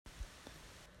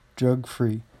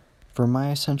drug-free. For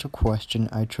my essential question,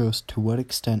 I chose to what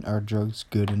extent are drugs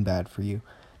good and bad for you?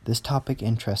 This topic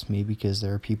interests me because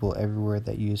there are people everywhere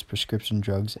that use prescription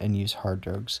drugs and use hard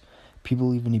drugs.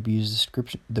 People even abuse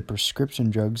the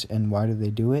prescription drugs, and why do they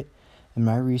do it? In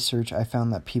my research, I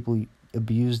found that people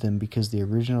abuse them because the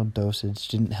original dosage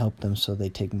didn't help them, so they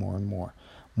take more and more.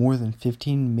 More than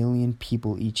 15 million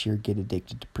people each year get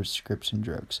addicted to prescription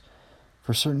drugs.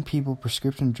 For certain people,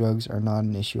 prescription drugs are not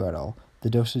an issue at all. The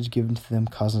dosage given to them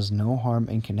causes no harm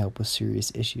and can help with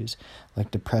serious issues like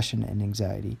depression and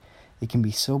anxiety. It can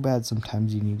be so bad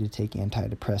sometimes you need to take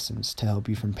antidepressants to help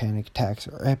you from panic attacks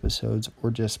or episodes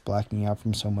or just blacking out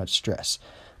from so much stress.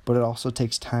 But it also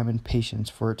takes time and patience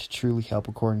for it to truly help,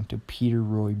 according to Peter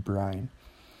Roy Bryan.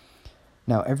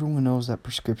 Now, everyone knows that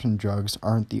prescription drugs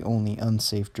aren't the only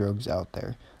unsafe drugs out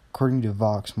there. According to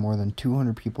Vox, more than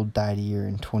 200 people died a year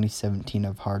in 2017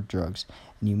 of hard drugs,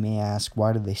 and you may ask,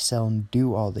 why do they sell and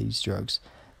do all these drugs?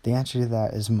 The answer to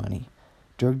that is money.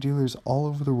 Drug dealers all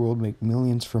over the world make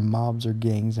millions from mobs or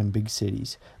gangs in big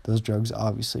cities. Those drugs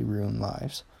obviously ruin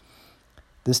lives.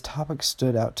 This topic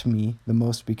stood out to me the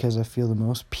most because I feel the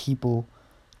most people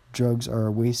drugs are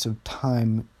a waste of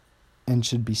time and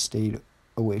should be stayed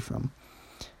away from.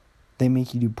 They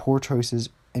make you do poor choices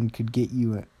and could get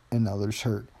you and others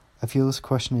hurt. I feel this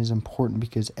question is important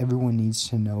because everyone needs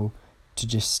to know to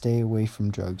just stay away from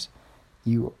drugs.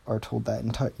 You are told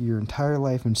that your entire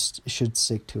life and should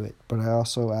stick to it. But I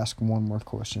also ask one more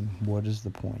question. What is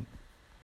the point?